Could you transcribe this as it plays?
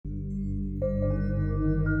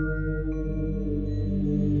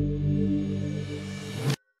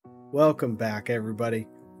Welcome back, everybody.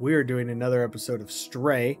 We are doing another episode of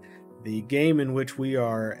Stray, the game in which we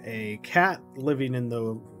are a cat living in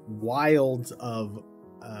the wilds of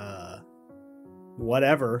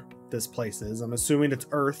whatever this place is. I'm assuming it's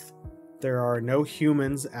Earth. There are no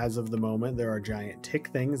humans as of the moment. There are giant tick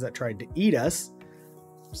things that tried to eat us.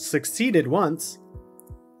 Succeeded once.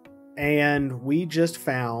 And we just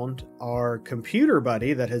found our computer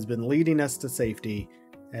buddy that has been leading us to safety.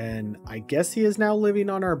 And I guess he is now living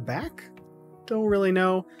on our back? Don't really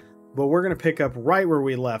know. But we're going to pick up right where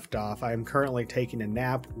we left off. I am currently taking a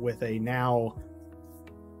nap with a now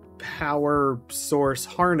power source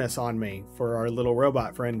harness on me for our little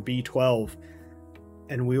robot friend B12.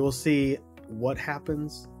 And we will see what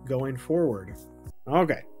happens going forward.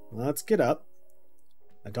 Okay, let's get up.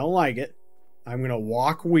 I don't like it. I'm going to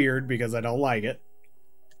walk weird because I don't like it.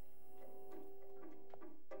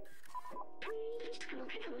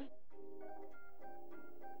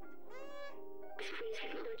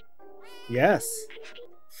 Yes.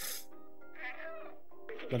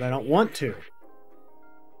 But I don't want to.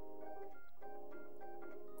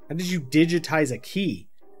 How did you digitize a key?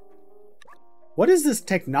 What is this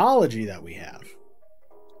technology that we have?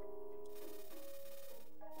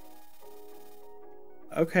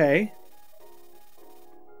 Okay.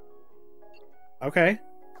 Okay.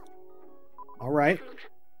 All right.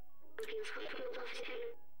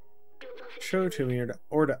 Show to me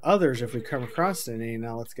or to others if we come across any.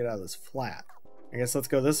 Now let's get out of this flat. I guess let's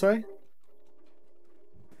go this way.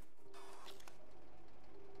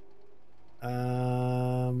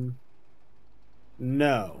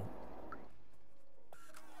 No.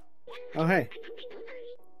 Oh, hey.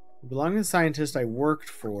 I belong to the scientist I worked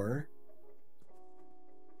for.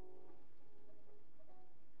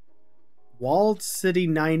 Walled City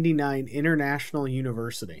 99 International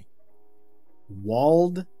University.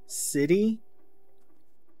 Walled City?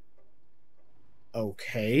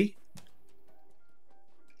 Okay.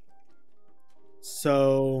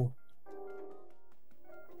 So,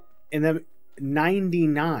 and then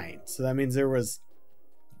 99. So that means there was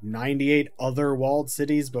 98 other walled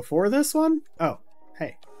cities before this one? Oh,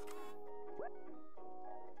 hey.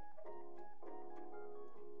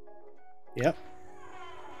 Yep.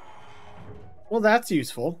 Well, that's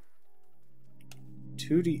useful.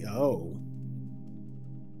 2D. Oh.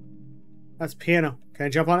 That's piano. Can I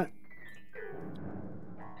jump on it?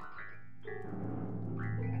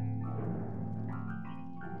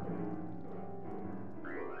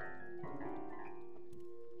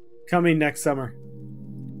 Coming next summer.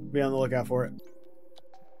 Be on the lookout for it.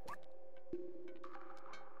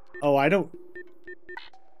 Oh, I don't...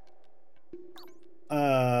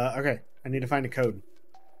 okay. I need to find a code.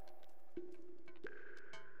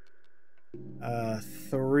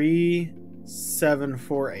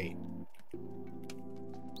 3748.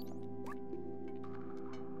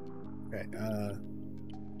 Okay,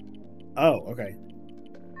 oh, okay.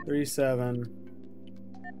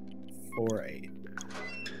 3748.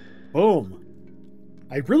 Boom.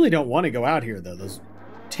 I really don't want to go out here, though. Those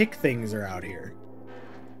tick things are out here.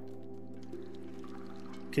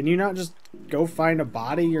 Can you not just go find a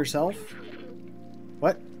body yourself?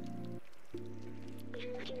 What?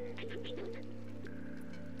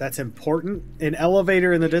 That's important? An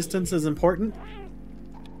elevator in the distance is important?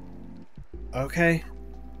 Okay.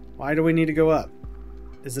 Why do we need to go up?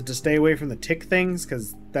 Is it to stay away from the tick things?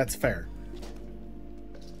 Because that's fair.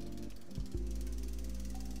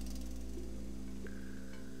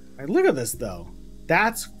 Right, look at this, though.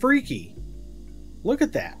 That's freaky. Look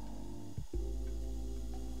at that.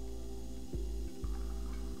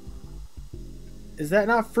 Is that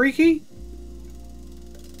not freaky?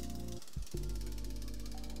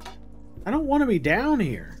 I don't want to be down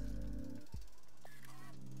here.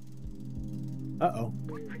 Uh-oh.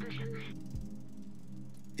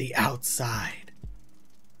 The outside.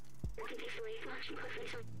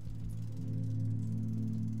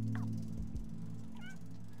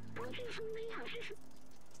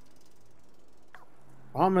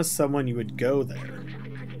 Promise someone you would go there.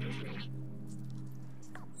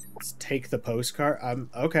 Let's take the postcard.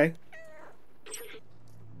 Okay.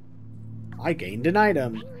 I gained an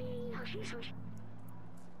item.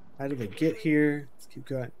 How did they get here? Let's keep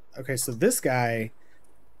going. Okay, so this guy,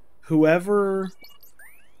 whoever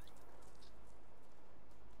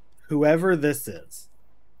this is,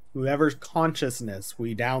 whoever's consciousness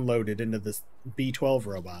we downloaded into this B12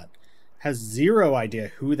 robot, has zero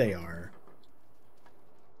idea who they are.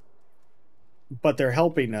 But they're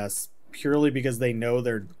helping us purely because they know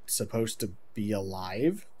they're supposed to be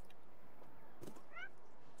alive.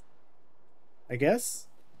 I guess?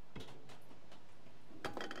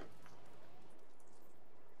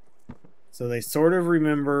 So they sort of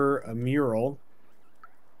remember a mural.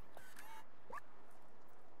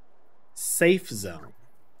 Safe zone.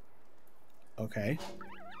 Okay.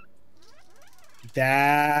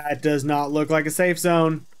 That does not look like a safe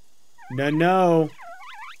zone. No, no.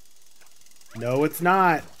 No, it's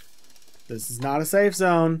not. This is not a safe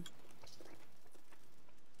zone.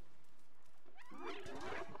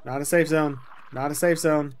 Not a safe zone. Not a safe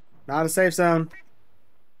zone. Not a safe zone.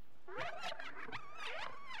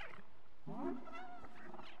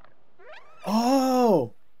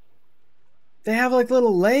 Oh! They have like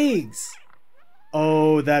little legs.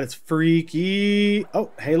 Oh, that is freaky. Oh,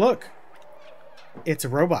 hey, look. It's a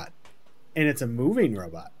robot. And it's a moving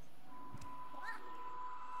robot.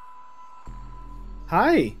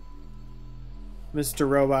 Hi, Mr.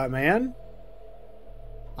 Robot Man.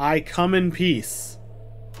 I come in peace.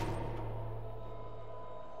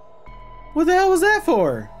 What the hell was that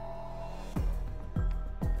for?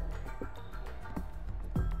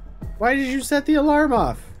 Why did you set the alarm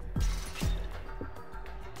off?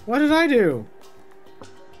 What did I do?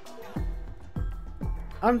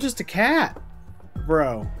 I'm just a cat,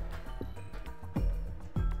 bro.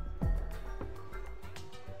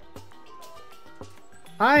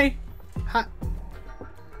 Hi. Hi.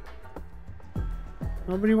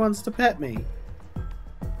 Nobody wants to pet me.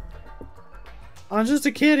 I'm just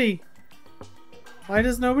a kitty. Why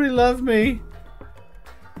does nobody love me?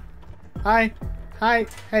 Hi. Hi.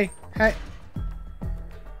 Hey. Hey.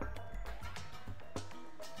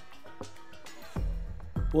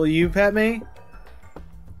 Will you pet me?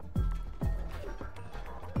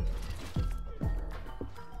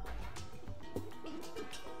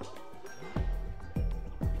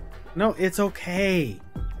 No, it's okay.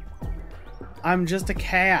 I'm just a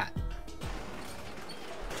cat.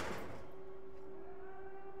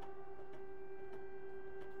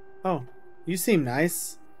 Oh, you seem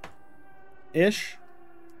nice. Ish.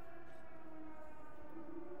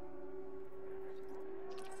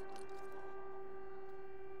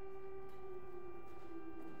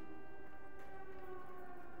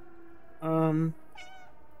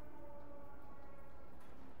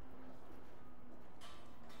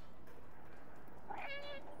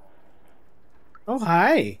 Oh,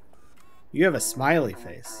 hi. You have a smiley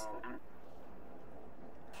face.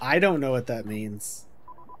 I don't know what that means.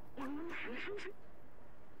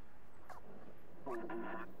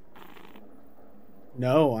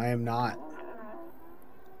 No, I am not.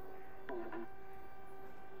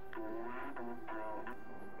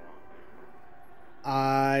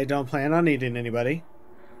 I don't plan on eating anybody.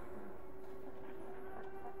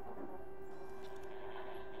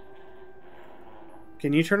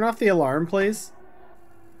 Can you turn off the alarm, please?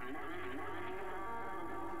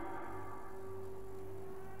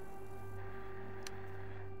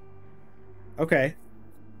 Okay.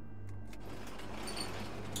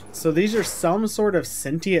 So these are some sort of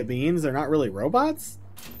sentient beings. They're not really robots?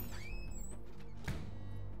 I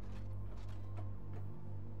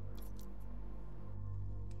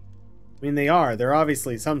mean, they are. They're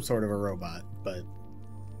obviously some sort of a robot, but...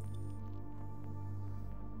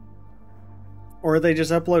 Or they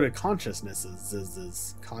just uploaded consciousnesses.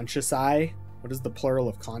 Is conscious eye? What is the plural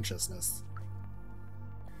of consciousness?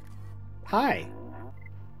 Hi.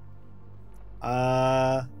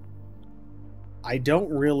 I don't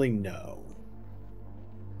really know.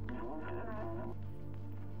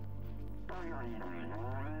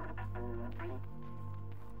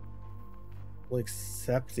 We'll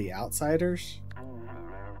accept the outsiders?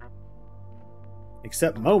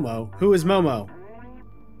 Except Momo. Who is Momo?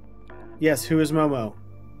 Yes, who is Momo?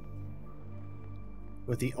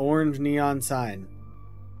 With the orange neon sign.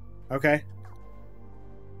 Okay.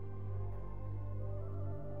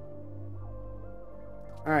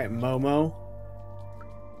 Alright, Momo.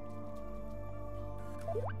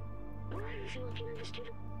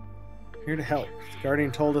 Here to help. The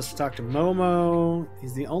Guardian told us to talk to Momo.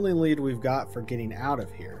 He's the only lead we've got for getting out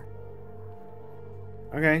of here.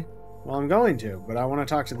 Okay. Well, I'm going to, but I want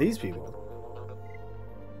to talk to these people.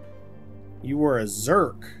 You were a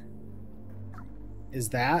Zerk. Is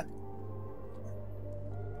that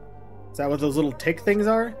what those little tick things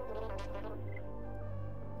are?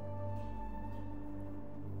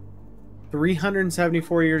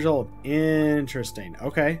 374 years old. Interesting.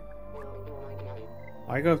 Okay.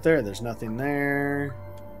 I go up there. There's nothing there.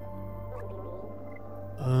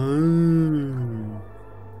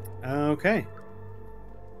 Okay.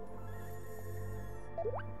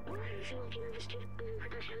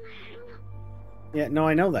 Yeah, no,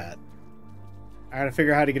 I know that. I gotta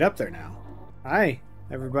figure out how to get up there now. Hi,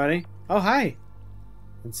 everybody. Oh, hi.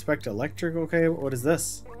 Inspect electric. Okay, what is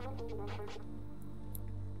this?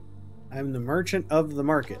 I'm the merchant of the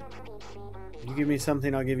market. You give me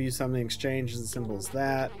something, I'll give you something. Exchange is as simple as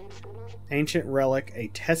that. Ancient relic, a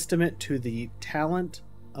testament to the talent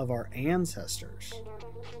of our ancestors.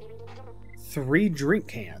 3 drink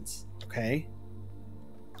cans. Okay.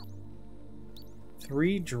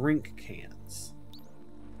 3 drink cans.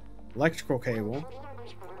 Electrical cable.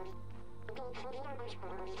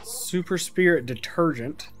 Super spirit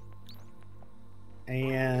detergent.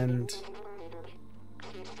 And...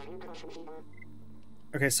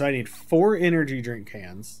 okay, so I need 4 energy drink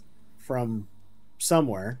cans from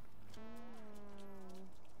somewhere.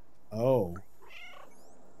 Oh.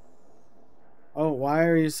 Oh, why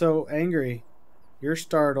are you so angry? You're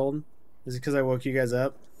startled. Is it because I woke you guys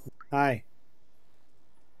up? Hi.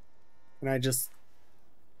 Can I just...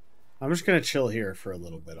 I'm just going to chill here for a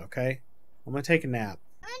little bit, okay? I'm going to take a nap.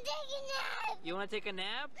 I'm taking a nap! You want to take a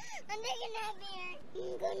nap? I'm taking a nap here.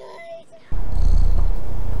 Good night.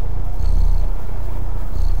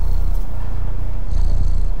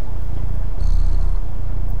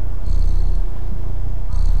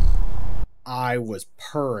 I was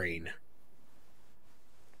purring.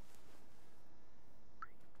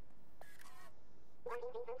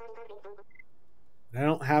 I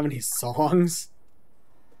don't have any songs.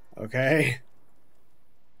 Okay.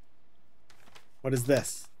 What is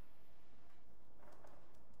this?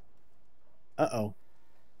 Uh-oh.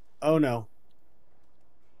 Oh no.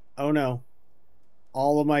 Oh no.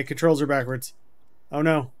 All of my controls are backwards. Oh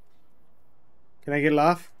no. Can I get it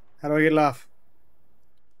off? How do I get it off?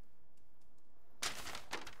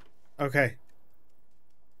 Okay.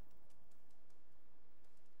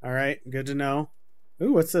 Alright, good to know.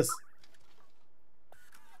 Ooh, what's this?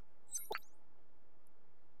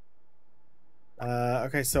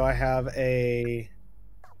 Okay, so I have a...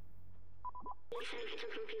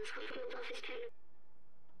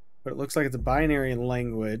 but it looks like it's a binary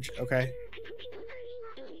language. Okay.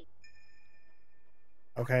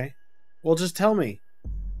 Okay. Well, just tell me.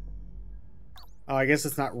 Oh, I guess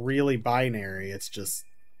it's not really binary. It's just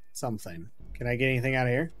something. Can I get anything out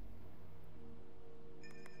of here?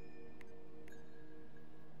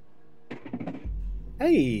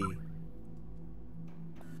 Hey!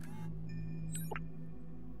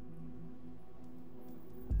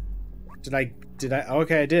 Did I?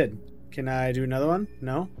 Okay, I did. Can I do another one?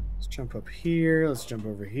 No? Let's jump up here. Let's jump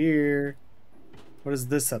over here. What is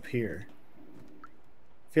this up here?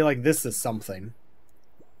 I feel like this is something.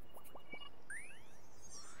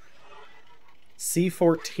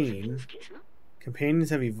 C14.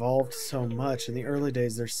 Companions have evolved so much. In the early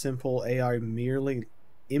days, their simple AI merely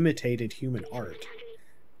imitated human art.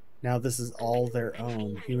 Now this is all their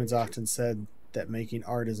own. Humans often said that making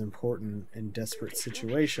art is important in desperate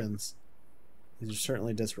situations. These are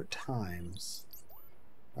certainly desperate times.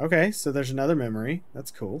 Okay, so there's another memory. That's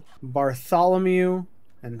cool. Bartholomew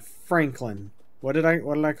and Franklin. What did I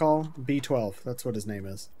call? B12. That's what his name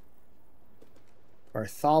is.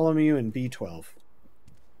 Bartholomew and B12.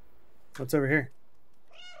 What's over here?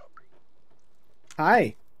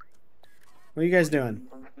 Hi. What are you guys doing?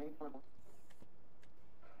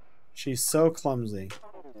 She's so clumsy.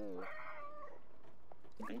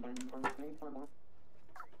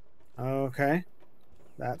 Okay.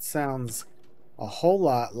 That sounds a whole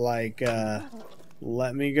lot like,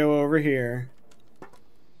 let me go over here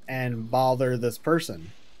and bother this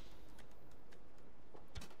person.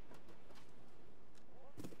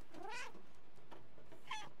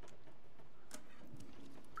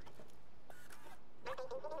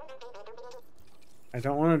 I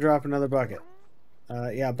don't want to drop another bucket.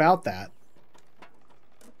 Yeah, about that.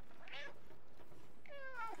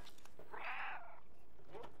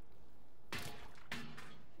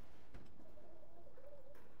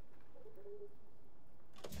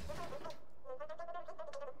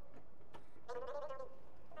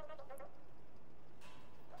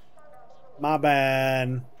 My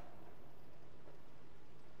bad.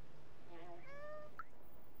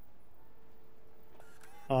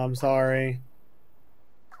 Oh, I'm sorry.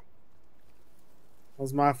 That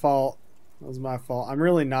was my fault. That was my fault. I'm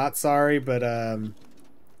really not sorry, but that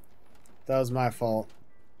was my fault.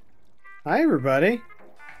 Hi, everybody.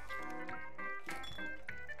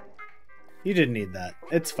 You didn't need that.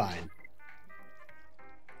 It's fine.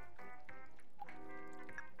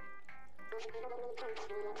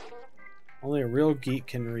 Only a real geek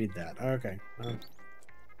can read that. Okay.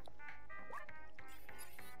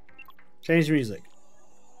 Change music.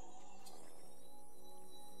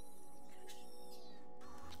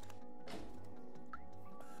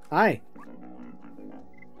 Hi.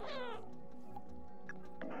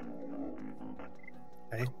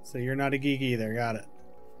 Okay, so you're not a geek either. Got it.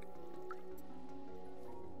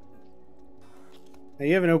 Now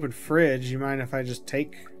you have an open fridge. You mind if I just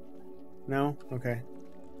take... No? Okay.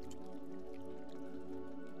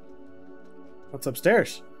 What's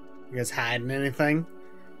upstairs? You guys hiding anything?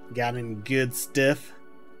 Got any good stuff?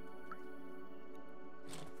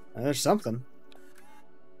 There's something.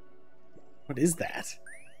 What is that?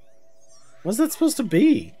 What's that supposed to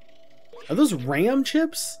be? Are those RAM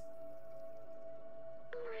chips?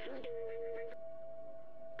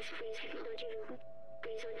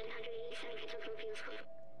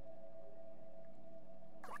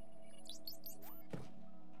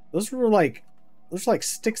 Those were like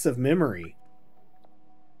sticks of memory.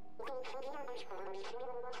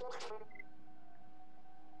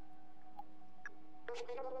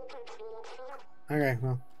 Okay,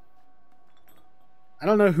 well. I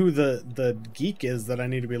don't know who the geek is that I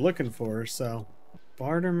need to be looking for, so.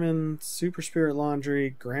 Barterman, Super Spirit Laundry,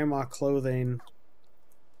 Grandma Clothing,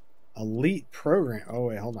 Elite Program. Oh,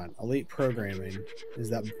 wait, hold on. Elite Programming is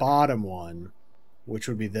that bottom one, which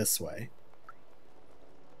would be this way.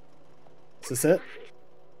 Is this it?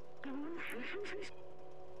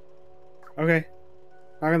 Okay.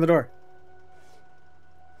 Knock on the door.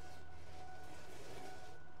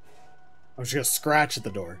 I'm just gonna scratch at the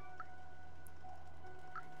door.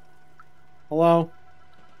 Hello?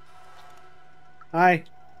 Hi.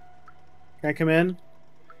 Can I come in?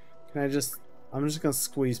 Can I just... I'm just gonna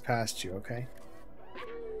squeeze past you, okay?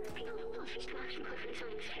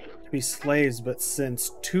 To be slaves, but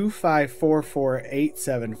since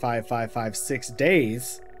 2544875556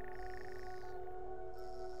 days,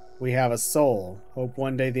 we have a soul. Hope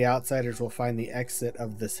one day the outsiders will find the exit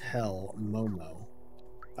of this hell, Momo.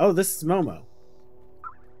 Oh, this is Momo.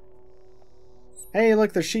 Hey,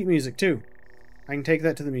 look, there's sheet music too. I can take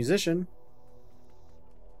that to the musician.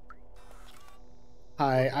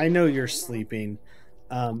 Hi, I know you're sleeping,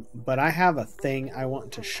 but I have a thing I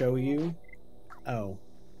want to show you. Oh,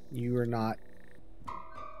 you are not.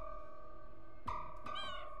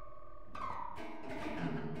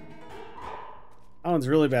 That one's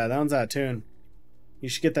really bad. That one's out of tune. You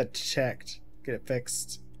should get that checked. Get it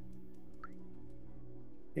fixed.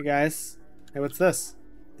 Hey guys. Hey, what's this?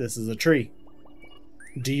 This is a tree.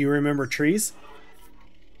 Do you remember trees?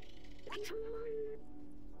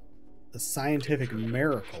 A scientific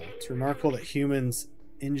miracle. It's remarkable that humans'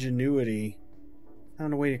 ingenuity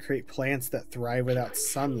found a way to create plants that thrive without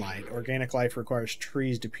sunlight. Organic life requires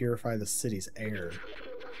trees to purify the city's air.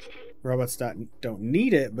 Robots don't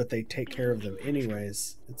need it, but they take care of them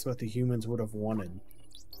anyways. It's what the humans would have wanted.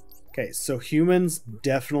 Okay, so humans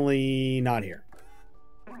definitely not here.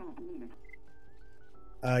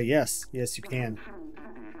 Yes. Yes, you can.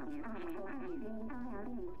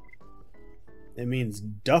 It means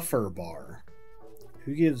Duffer Bar.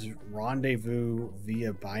 Who gives rendezvous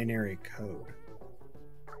via binary code?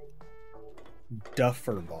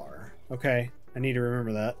 Duffer Bar. Okay, I need to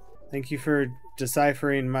remember that. Thank you for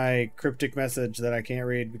deciphering my cryptic message that I can't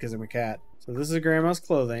read because I'm a cat. So this is Grandma's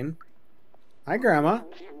clothing. Hi, Grandma.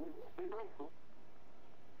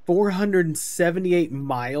 478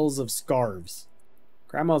 miles of scarves.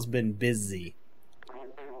 Grandma's been busy.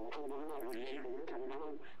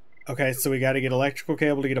 Okay, so we got to get electrical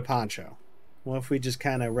cable to get a poncho. What if we just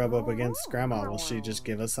kind of rub up against Grandma? Will she just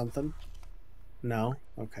give us something? No?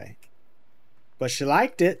 Okay. But she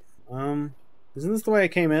liked it. Isn't this the way I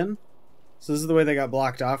came in? So this is the way they got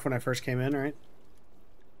blocked off when I first came in, right?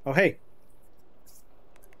 Oh, hey.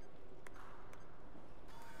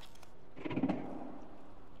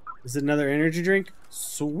 Is it another energy drink?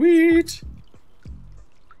 Sweet!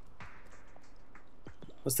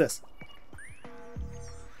 What's this?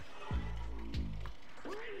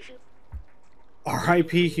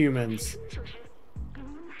 R.I.P. humans.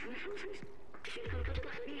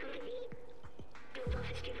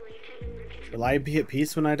 Will I be at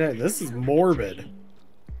peace when I die? This is morbid.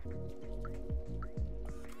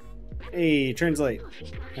 Hey, translate.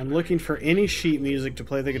 I'm looking for any sheet music to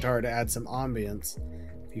play the guitar to add some ambience.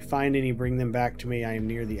 If you find any, bring them back to me. I am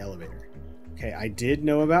near the elevator. Okay, I did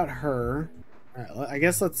know about her. Alright, I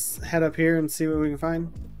guess let's head up here and see what we can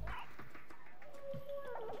find.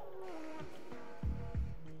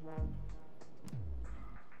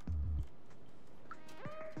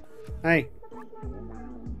 Hey.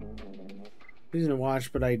 Using a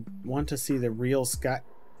watch, but I want to see the real sky.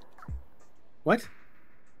 What?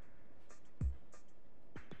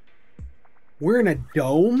 We're in a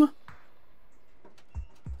dome?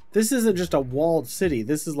 This isn't just a walled city.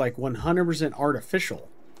 This is like 100% artificial.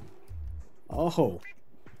 Oh.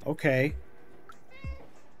 Okay.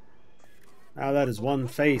 Now that is one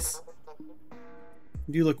face.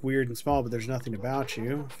 You do look weird and small, but there's nothing about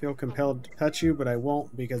you. I feel compelled to touch you, but I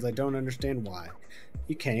won't because I don't understand why.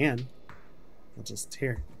 You can. I'll just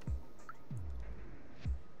here.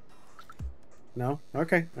 No?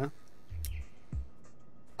 Okay. No.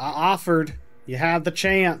 I offered. You had the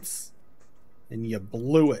chance. And you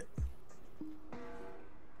blew it.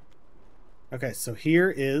 Okay, so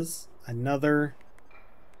here is another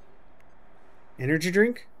energy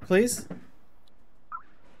drink, please.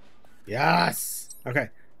 Yes! Okay.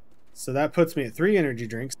 So that puts me at 3 energy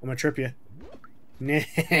drinks. I'm gonna trip you.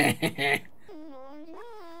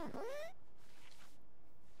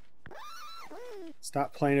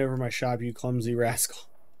 Stop playing over my shop, you clumsy rascal.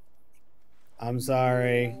 I'm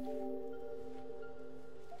sorry.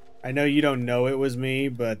 I know you don't know it was me,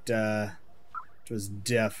 but it was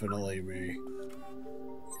definitely me.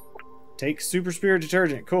 Take Super Spirit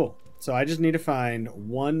Detergent. Cool. So I just need to find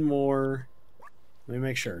one more. Let me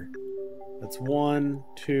make sure. That's 1,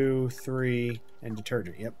 2, 3, and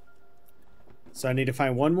detergent. Yep. So I need to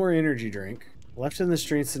find one more energy drink. Left in the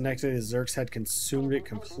streets, the next day the Zerks had consumed it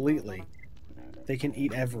completely. They can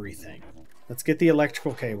eat everything. Let's get the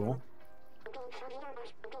electrical cable.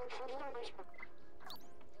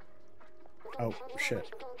 Oh,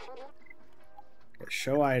 shit. Okay,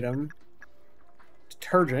 show item.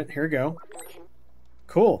 Detergent. Here we go.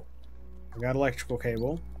 Cool. We got electrical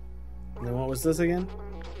cable. And then what was this again?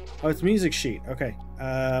 Oh, it's music sheet. Okay.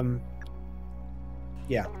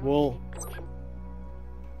 Yeah, we'll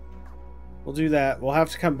do that. We'll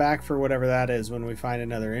have to come back for whatever that is when we find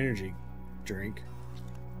another energy drink.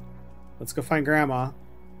 Let's go find Grandma.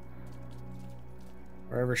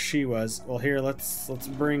 Wherever she was. Well, here, let's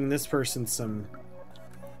bring this person some.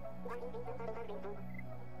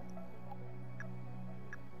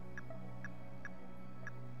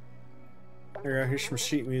 There we go. Here's some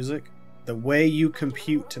sheet music. The way you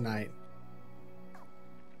compute tonight.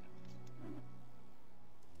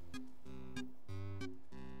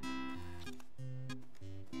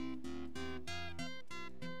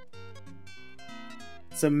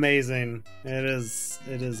 It's amazing. It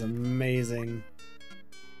is amazing.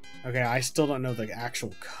 Okay, I still don't know the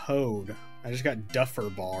actual code. I just got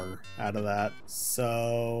Duffer Bar out of that.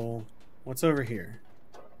 So, what's over here?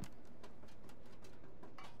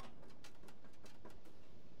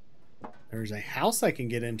 There's a house I can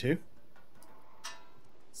get into.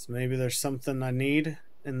 So maybe there's something I need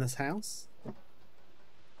in this house.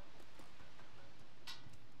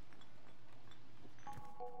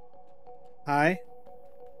 Hi?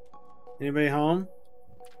 Anybody home?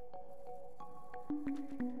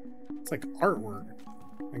 It's like artwork.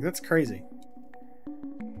 Like, that's crazy.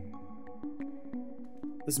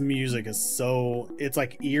 This music is so... It's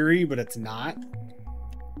like eerie, but it's not.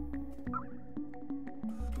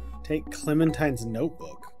 Take Clementine's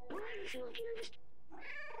notebook.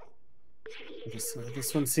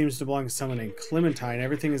 This one seems to belong to someone named Clementine.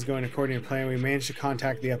 Everything is going according to plan. We managed to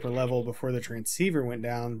contact the upper level before the transceiver went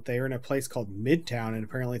down. They are in a place called Midtown, and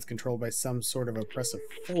apparently it's controlled by some sort of oppressive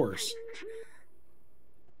force.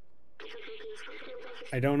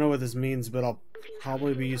 I don't know what this means, but I'll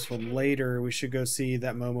probably be useful later. We should go see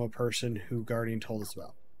that Momo person who Guardian told us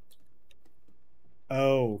about.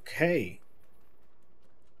 Okay.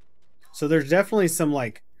 So there's definitely some,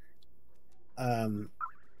 like,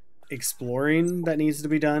 exploring that needs to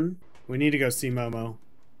be done. We need to go see Momo.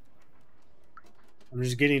 I'm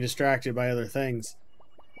just getting distracted by other things.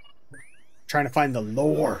 Trying to find the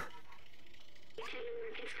lore.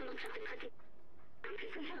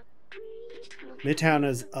 Midtown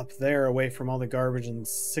is up there, away from all the garbage and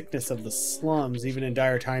sickness of the slums. Even in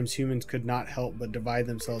dire times, humans could not help but divide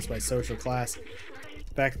themselves by social class.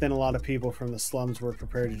 Back then, a lot of people from the slums were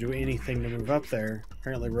prepared to do anything to move up there.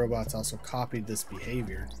 Apparently, robots also copied this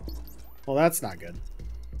behavior. Well, that's not good.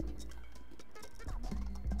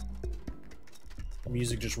 The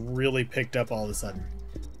music just really picked up all of a sudden.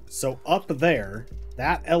 So up there,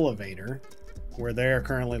 that elevator, where they are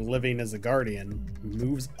currently living as a guardian,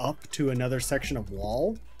 moves up to another section of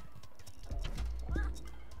wall.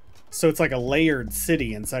 So it's like a layered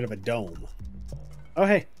city inside of a dome. Oh,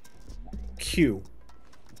 hey. Q.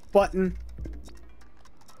 Button.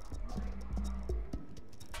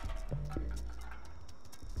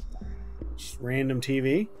 Just random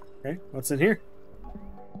TV. Okay, what's in here?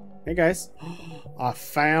 Hey guys. I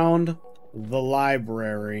found the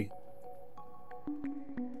library.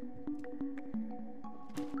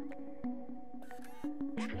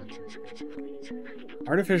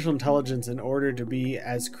 Artificial Intelligence in Order to Be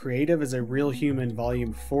as Creative as a Real Human,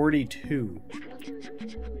 Volume 42.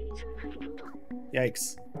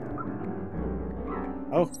 Yikes.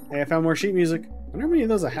 Oh, hey, I found more sheet music. I wonder how many of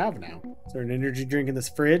those I have now. Is there an energy drink in this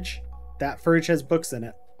fridge? That fridge has books in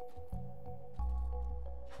it.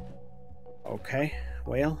 Okay,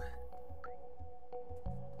 well.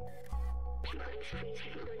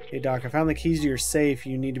 Hey Doc, I found the keys to your safe.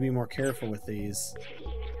 You need to be more careful with these.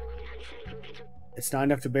 It's not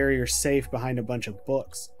enough to bury your safe behind a bunch of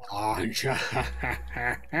books. Oh, hey,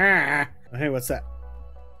 what's that?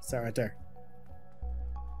 What's that right there?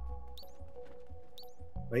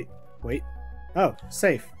 Wait, wait. Oh,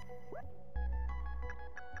 safe.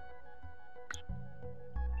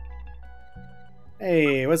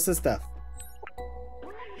 Hey, what's this stuff?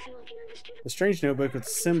 The strange notebook with a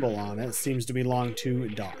symbol on it seems to belong to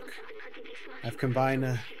Doc. I've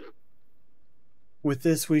combined with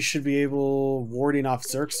this, we should be able warding off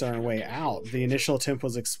Zerks on our way out. The initial attempt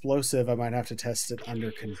was explosive. I might have to test it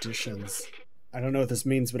under conditions. I don't know what this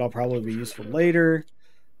means, but I'll probably be useful later.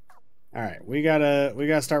 All right, we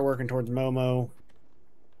gotta start working towards Momo.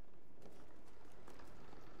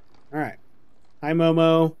 All right, hi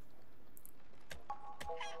Momo.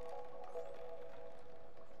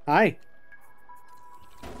 Hi.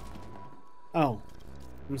 Oh,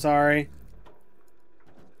 I'm sorry.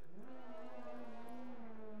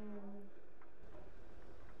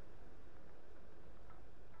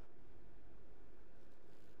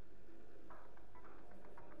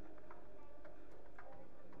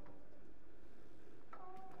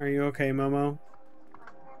 Are you okay, Momo?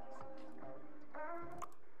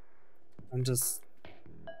 I'm just...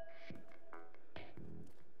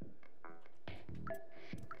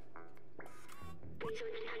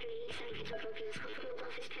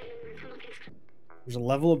 There's a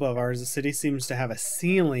level above ours. The city seems to have a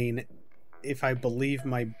ceiling. If I believe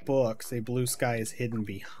my books, a blue sky is hidden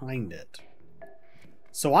behind it.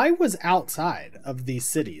 So I was outside of these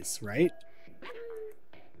cities, right?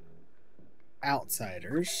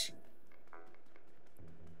 Outsiders.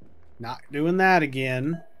 Not doing that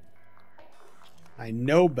again. I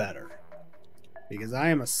know better. Because I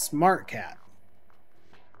am a smart cat.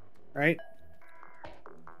 Right?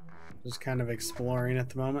 Just kind of exploring at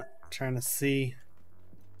the moment. Trying to see...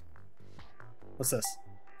 What's this?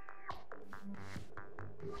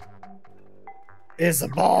 It's a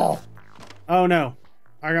ball! Oh no.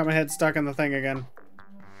 I got my head stuck in the thing again.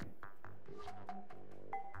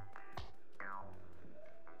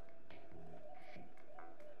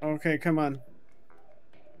 Okay, come on.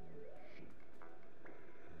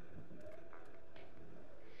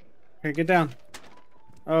 Okay, get down.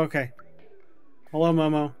 Okay. Hello,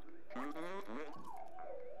 Momo.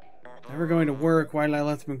 Never going to work. Why did I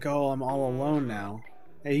let them go? I'm all alone now.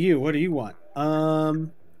 Hey, you. What do you want?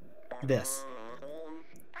 This.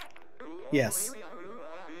 Yes.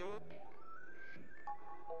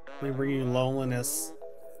 They bring you loneliness.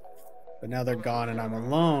 But now they're gone and I'm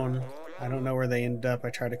alone. I don't know where they ended up. I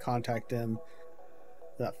tried to contact them.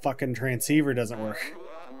 That fucking transceiver doesn't work.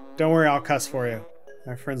 Don't worry, I'll cuss for you.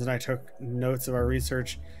 My friends and I took notes of our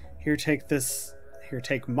research. Here, take this. Here,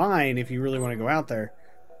 take mine if you really want to go out there.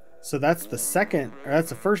 So that's the second, or that's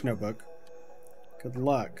the first notebook. Good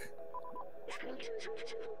luck.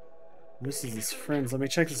 This is his friends. Let me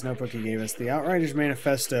check this notebook he gave us. The Outriders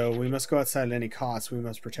Manifesto. We must go outside at any cost. We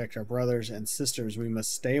must protect our brothers and sisters. We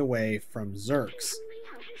must stay away from Zerks.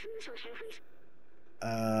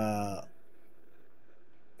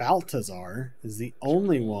 Balthazar is the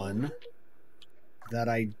only one that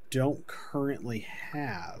I don't currently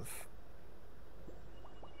have.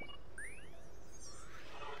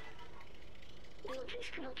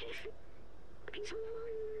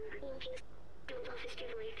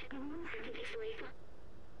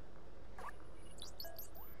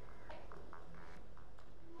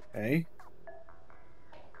 Okay.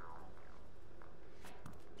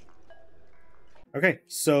 Okay,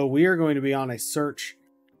 so we are going to be on a search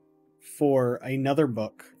for another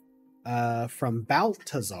book from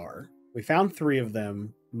Balthazar. We found 3 of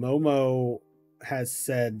them. Momo has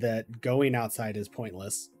said that going outside is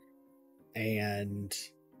pointless and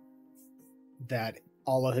that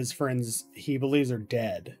all of his friends he believes are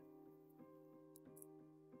dead.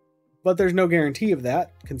 But there's no guarantee of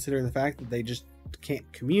that, considering the fact that they just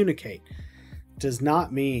can't communicate. Does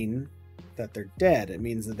not mean that they're dead. It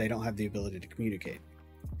means that they don't have the ability to communicate.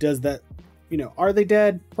 Does that, you know, are they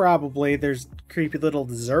dead? Probably. There's creepy little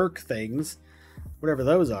Zerk things, whatever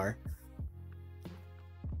those are.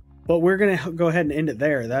 But we're gonna go ahead and end it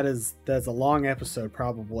there. That's a long episode,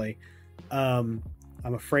 probably. I'm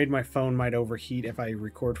afraid my phone might overheat if I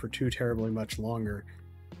record for too terribly much longer.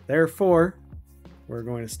 Therefore, we're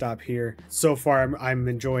going to stop here. So far, I'm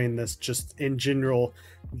enjoying this. Just in general,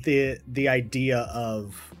 the idea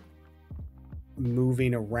of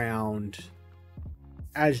moving around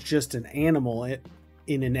as just an animal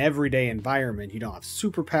in an everyday environment. You don't have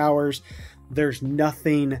superpowers. There's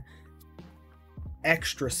nothing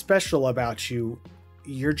extra special about you.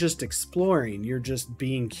 You're just exploring. You're just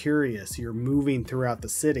being curious. You're moving throughout the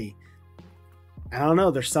city. I don't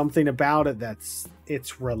know. There's something about it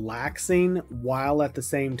it's relaxing while at the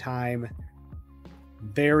same time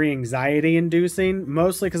very anxiety inducing.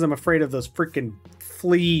 Mostly because I'm afraid of those freaking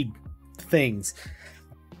flea things.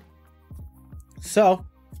 So,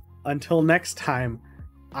 until next time,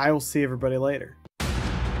 I will see everybody later.